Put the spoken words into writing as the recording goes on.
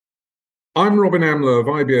I'm Robin Amler of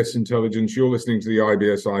IBS Intelligence. You're listening to the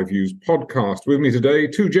IBS iViews podcast. With me today,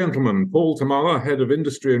 two gentlemen, Paul Tamala, Head of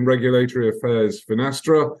Industry and Regulatory Affairs,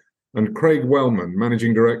 Finastra, and Craig Wellman,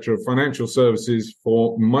 Managing Director of Financial Services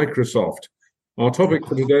for Microsoft. Our topic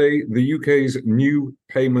for today, the UK's new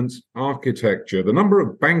payments architecture. The number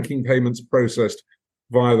of banking payments processed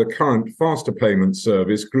via the current faster payments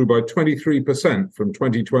service grew by 23% from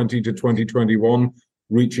 2020 to 2021,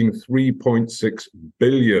 reaching 3.6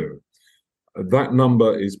 billion. That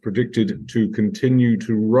number is predicted to continue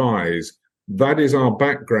to rise. That is our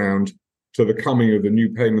background to the coming of the new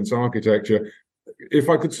payments architecture. If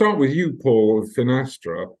I could start with you, Paul, of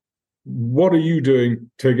Finastra, what are you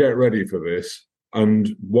doing to get ready for this?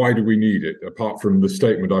 And why do we need it, apart from the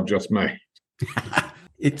statement I've just made?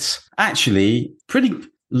 It's actually pretty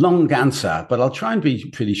long answer, but I'll try and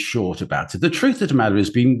be pretty short about it. The truth of the matter is,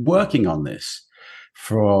 been working on this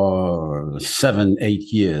for 7-8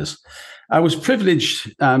 years. I was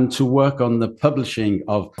privileged to work on the publishing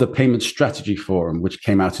of the Payment Strategy Forum, which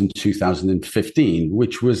came out in 2015,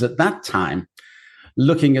 which was at that time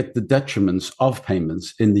looking at the detriments of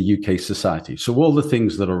payments in the UK society. So all the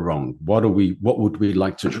things that are wrong, what would we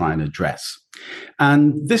like to try and address?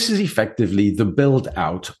 And this is effectively the build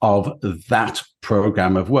out of that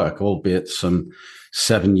program of work, albeit some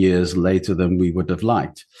 7 years later than we would have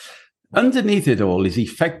liked. Underneath it all is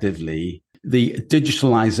effectively the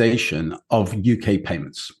digitalization of UK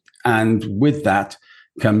payments. And with that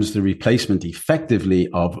comes the replacement effectively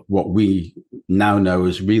of what we now know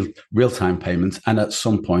as real-time payments, and at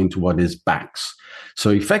some point what is BACS. So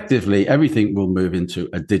effectively, everything will move into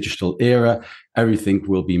a digital era. Everything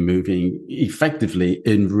will be moving effectively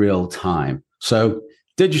in real time. So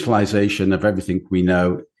digitalization of everything we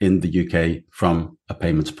know in the UK from a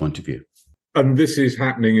payments point of view. And this is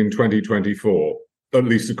happening in 2024. At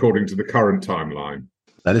least according to the current timeline.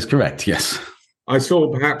 That is correct, yes. I saw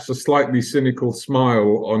perhaps a slightly cynical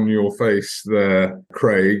smile on your face there,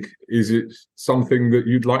 Craig. Is it something that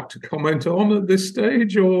you'd like to comment on at this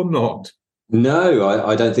stage or not? No,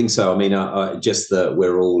 I don't think so. I mean, just that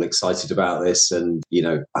we're all excited about this and,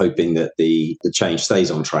 hoping that the change stays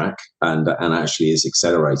on track and actually is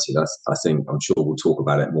accelerated. I think, I'm sure we'll talk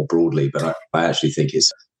about it more broadly, but I actually think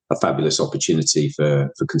it's a fabulous opportunity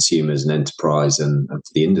for consumers and enterprise and for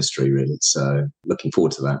the industry, really. So looking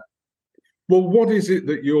forward to that. Well, what is it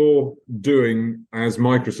that you're doing as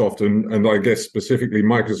Microsoft and I guess specifically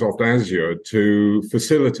Microsoft Azure to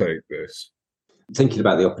facilitate this? Thinking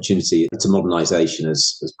about the opportunity to modernisation,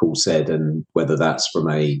 as Paul said, and whether that's from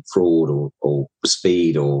a fraud or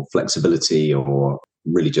speed or flexibility or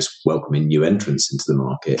really just welcoming new entrants into the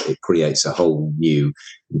market, it creates a whole new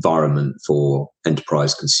environment for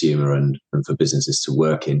enterprise, consumer and for businesses to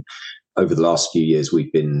work in. Over the last few years,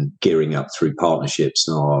 we've been gearing up through partnerships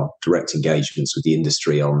and our direct engagements with the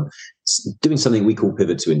industry on doing something we call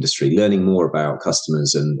pivot to industry, learning more about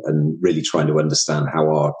customers and really trying to understand how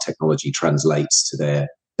our technology translates to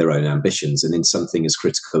their own ambitions. And in something as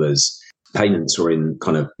critical as payments or in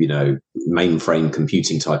kind of, mainframe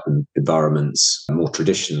computing type environments, more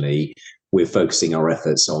traditionally, we're focusing our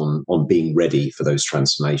efforts on being ready for those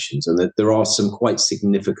transformations. And that there are some quite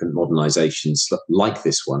significant modernizations like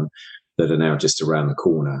this one that are now just around the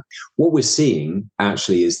corner. What we're seeing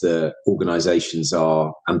actually is that organizations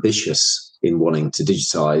are ambitious in wanting to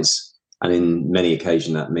digitize. And in many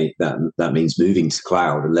occasions, that means moving to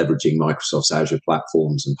cloud and leveraging Microsoft's Azure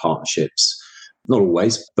platforms and partnerships. Not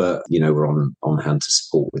always, but we're on hand to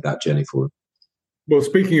support with that journey forward. Well,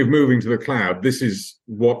 speaking of moving to the cloud, this is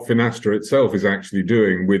what Finastra itself is actually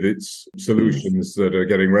doing with its solutions that are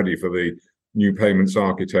getting ready for the new payments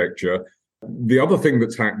architecture. The other thing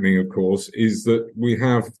that's happening, of course, is that we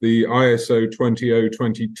have the ISO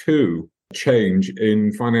 20022 change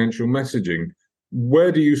in financial messaging.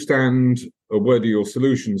 Where do you stand, or where do your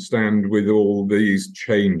solutions stand with all these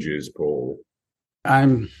changes, Paul?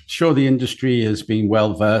 I'm sure the industry has been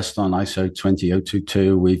well versed on ISO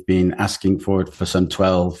 20022. We've been asking for it for some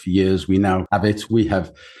 12 years. We now have it. We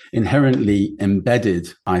have inherently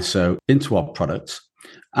embedded ISO into our products.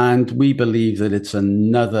 And we believe that it's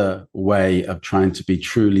another way of trying to be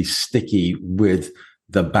truly sticky with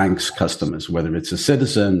the bank's customers, whether it's a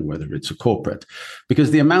citizen, whether it's a corporate,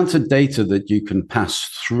 because the amount of data that you can pass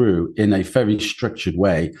through in a very structured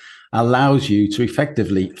way allows you to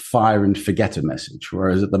effectively fire and forget a message.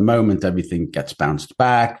 Whereas at the moment, everything gets bounced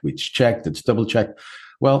back, it's checked, it's double checked.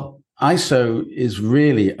 Well, ISO is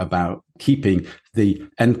really about keeping the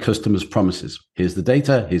end customer's promises. Here's the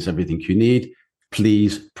data, here's everything you need,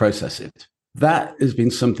 please process it. That has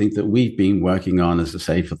been something that we've been working on, as I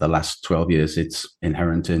say, for the last 12 years. It's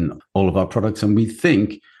inherent in all of our products. And we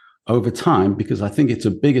think over time, because I think it's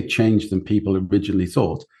a bigger change than people originally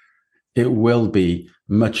thought, it will be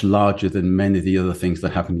much larger than many of the other things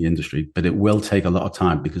that happen in the industry. But it will take a lot of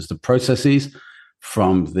time because the processes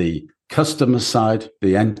from the customer side,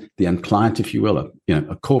 the end client, if you will,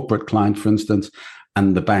 a corporate client, for instance,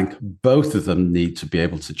 and the bank, both of them need to be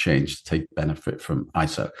able to change to take benefit from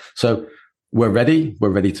ISO. So we're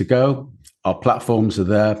ready to go. Our platforms are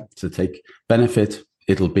there to take benefit.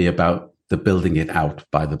 It'll be about the building it out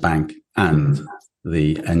by the bank and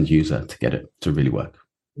the end user to get it to really work.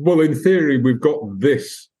 Well, in theory, we've got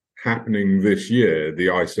this happening this year, the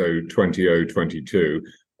ISO 20022,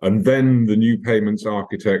 and then the new payments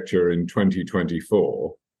architecture in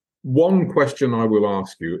 2024. One question I will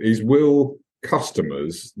ask you is, will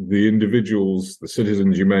customers, the individuals, the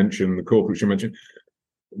citizens you mentioned, the corporates you mentioned,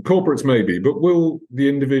 corporates maybe, but will the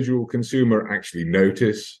individual consumer actually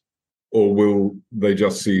notice, or will they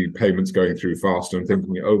just see payments going through faster and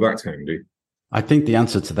thinking, oh, that's handy? I think the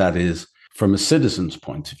answer to that is, from a citizen's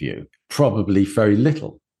point of view, probably very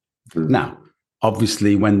little. Now,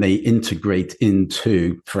 obviously, when they integrate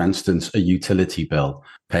into, for instance, a utility bill,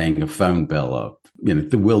 paying a phone bill, or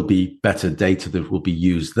there will be better data that will be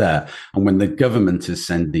used there. And when the government is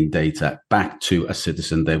sending data back to a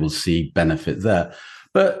citizen, they will see benefit there.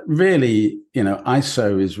 But really,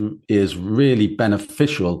 ISO is really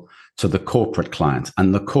beneficial to the corporate client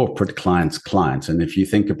and the corporate client's clients. And if you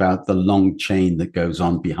think about the long chain that goes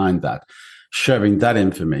on behind that, sharing that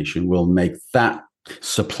information will make that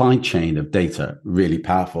supply chain of data really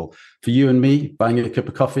powerful. For you and me, buying a cup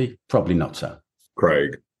of coffee, probably not so.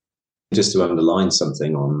 Craig? Just to underline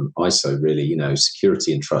something on ISO, really,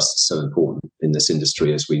 security and trust is so important in this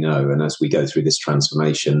industry, as we know. And as we go through this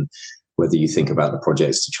transformation, whether you think about the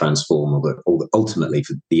projects to transform or ultimately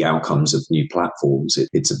for the outcomes of new platforms,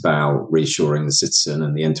 it's about reassuring the citizen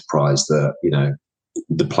and the enterprise that,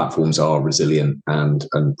 the platforms are resilient and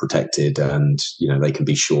protected, and, they can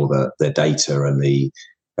be sure that their data and the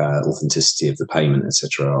authenticity of the payment,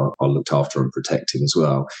 etc., are looked after and protected as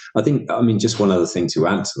well. Just one other thing to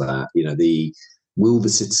add to that, will the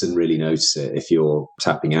citizen really notice it if you're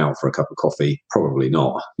tapping out for a cup of coffee? Probably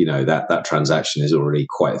not. That transaction is already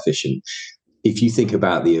quite efficient. If you think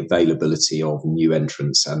about the availability of new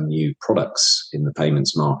entrants and new products in the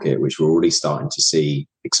payments market, which we're already starting to see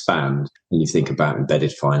expand, and you think about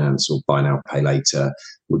embedded finance or buy now, pay later,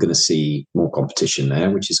 we're going to see more competition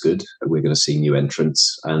there, which is good. We're going to see new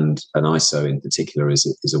entrants, and ISO in particular is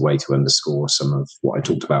a way to underscore some of what I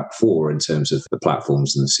talked about before in terms of the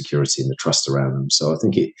platforms and the security and the trust around them. So I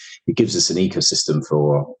think it gives us an ecosystem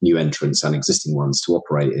for new entrants and existing ones to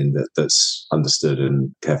operate in that's understood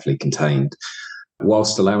and carefully contained,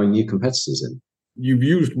 whilst allowing new competitors in. You've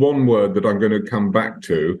used one word that I'm going to come back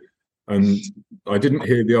to, and I didn't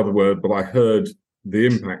hear the other word, but I heard the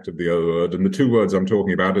impact of the other word. And the two words I'm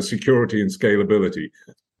talking about are security and scalability.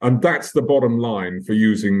 And that's the bottom line for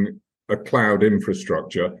using a cloud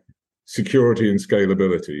infrastructure: security and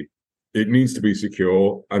scalability. It needs to be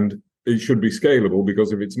secure and it should be scalable,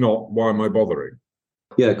 because if it's not, why am I bothering?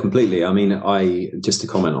 Yeah, completely. Just to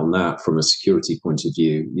comment on that from a security point of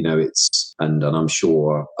view, and I'm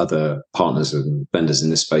sure other partners and vendors in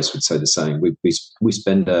this space would say the same. We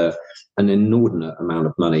spend an inordinate amount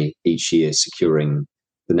of money each year securing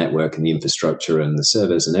the network and the infrastructure and the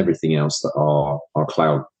servers and everything else that our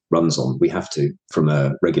cloud runs on. We have to, from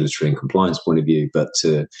a regulatory and compliance point of view, but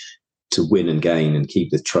to win and gain and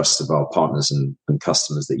keep the trust of our partners and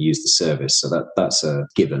customers that use the service. So that's a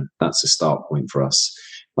given. That's a start point for us.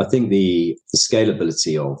 I think the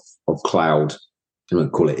scalability of cloud, I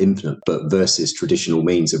don't call it infinite, but versus traditional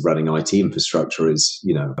means of running IT infrastructure is,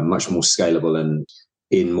 much more scalable. And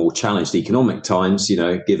in more challenged economic times,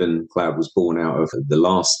 given cloud was born out of the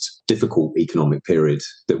last difficult economic period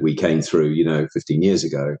that we came through, 15 years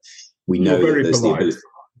ago, we know that there's the ability.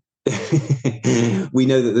 We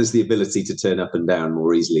know that there's the ability to turn up and down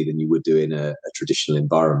more easily than you would do in a traditional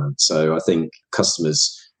environment. So I think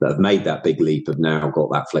customers that have made that big leap have now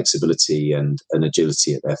got that flexibility and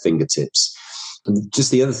agility at their fingertips. And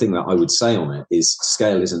just the other thing that I would say on it is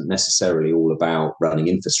scale isn't necessarily all about running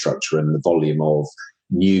infrastructure and the volume of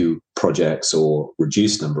new projects or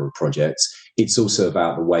reduced number of projects. It's also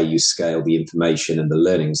about the way you scale the information and the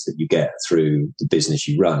learnings that you get through the business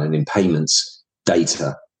you run. And in payments,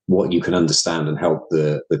 data, what you can understand and help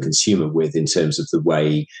the consumer with in terms of the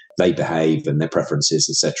way they behave and their preferences,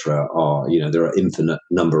 etc. There are infinite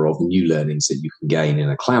number of new learnings that you can gain in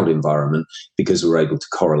a cloud environment because we're able to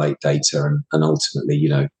correlate data and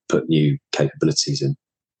ultimately, put new capabilities in.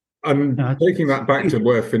 And taking that back to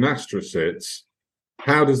where Finastra sits,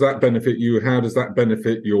 how does that benefit you? How does that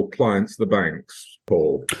benefit your clients, the banks?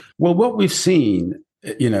 Paul? Well, what we've seen,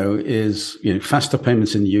 is faster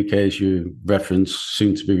payments in the UK, as you referenced,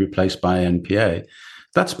 soon to be replaced by NPA.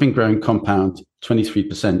 That's been growing compound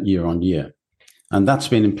 23% year on year. And that's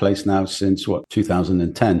been in place now since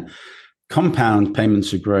 2010. Compound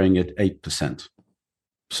payments are growing at 8%.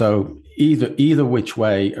 So either which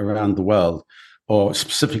way around the world, or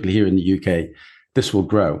specifically here in the UK, this will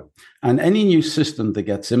grow. And any new system that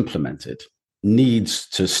gets implemented needs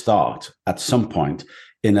to start at some point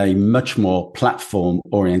in a much more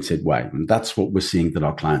platform-oriented way. And that's what we're seeing that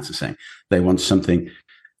our clients are saying. They want something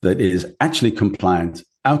that is actually compliant,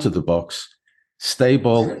 out of the box,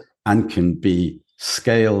 stable, and can be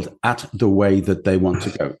scaled at the way that they want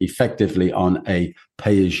to go, effectively on a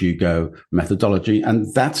pay-as-you-go methodology.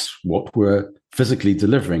 And that's what we're physically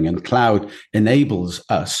delivering. And cloud enables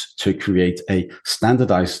us to create a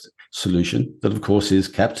standardized solution that, of course, is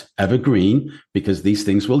kept evergreen, because these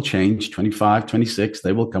things will change. 25, 26,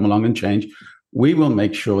 they will come along and change. We will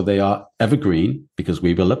make sure they are evergreen, because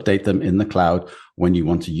we will update them in the cloud. When you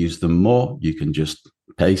want to use them more, you can just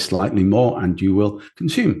pay slightly more and you will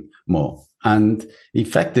consume more. And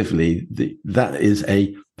effectively, that is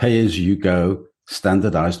a pay-as-you-go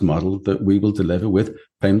standardized model that we will deliver with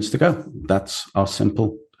payments to go. That's our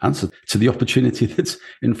simple answer to the opportunity that's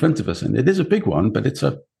in front of us. And it is a big one, but it's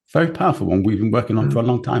a very powerful one we've been working on for a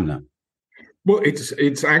long time now. Well,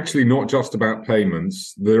 it's actually not just about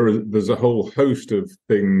payments. There's a whole host of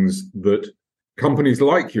things that companies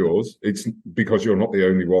like yours, it's because you're not the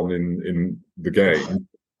only one in the game,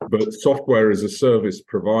 but software as a service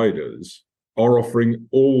providers are offering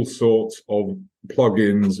all sorts of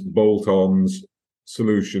plugins, bolt-ons,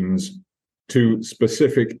 solutions to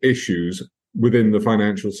specific issues within the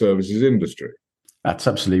financial services industry. That's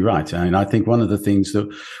absolutely right. I mean, I think one of the things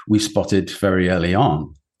that we spotted very early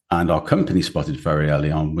on, and our company spotted very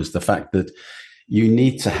early on, was the fact that you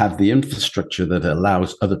need to have the infrastructure that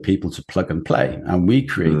allows other people to plug and play. And we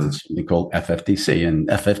created something called FFDC. And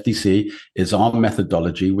FFDC is our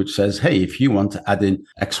methodology, which says, hey, if you want to add in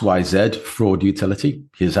XYZ fraud utility,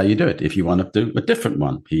 here's how you do it. If you want to do a different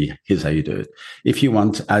one, here's how you do it. If you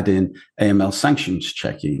want to add in AML sanctions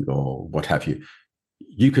checking or what have you,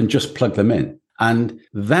 you can just plug them in. And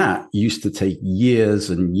that used to take years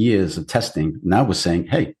and years of testing. Now we're saying,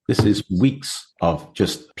 hey, this is weeks of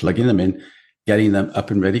just plugging them in, getting them up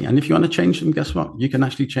and ready. And if you want to change them, guess what? You can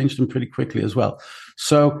actually change them pretty quickly as well.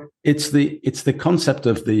 So it's the concept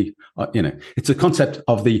of it's a concept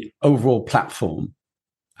of the overall platform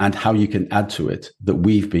and how you can add to it that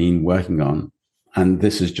we've been working on. And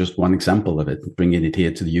this is just one example of it, bringing it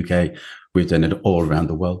here to the UK. We've done it all around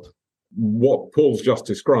the world. What Paul's just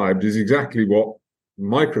described is exactly what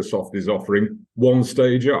Microsoft is offering, one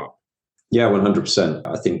stage up. Yeah, 100%.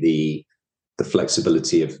 I think the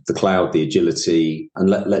flexibility of the cloud, the agility, and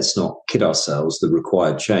let's not kid ourselves, the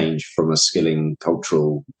required change from a skilling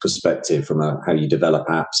cultural perspective, from how you develop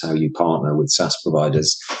apps, how you partner with SaaS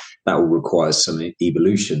providers, that will require some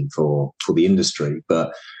evolution for the industry.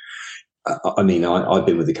 But I mean, I've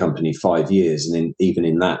been with the company 5 years, and even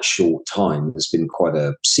in that short time, there's been quite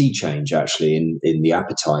a sea change actually in the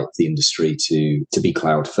appetite of the industry to be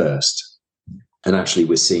cloud first. And actually,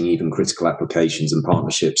 we're seeing even critical applications and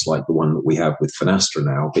partnerships like the one that we have with Finastra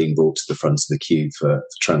now being brought to the front of the queue for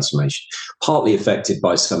transformation, partly affected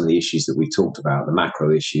by some of the issues that we've talked about, the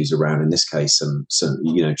macro issues around, in this case, some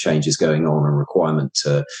changes going on and requirement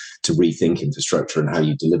to rethink infrastructure and how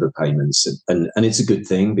you deliver payments. And it's a good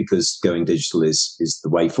thing, because going digital is the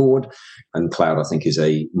way forward. And cloud, I think, is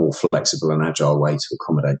a more flexible and agile way to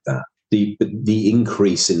accommodate that. The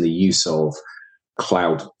increase in the use of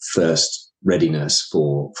cloud first readiness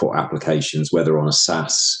for applications, whether on a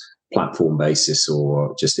SaaS platform basis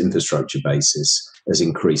or just infrastructure basis, has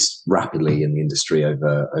increased rapidly in the industry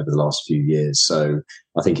over the last few years. So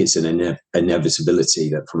I think it's an inevitability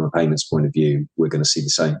that from a payments point of view, we're going to see the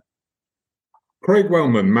same. Craig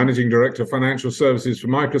Wellman, Managing Director, Financial Services for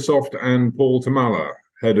Microsoft, and Paul Tamala,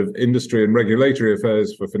 Head of Industry and Regulatory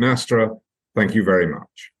Affairs for Finastra, thank you very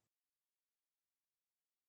much.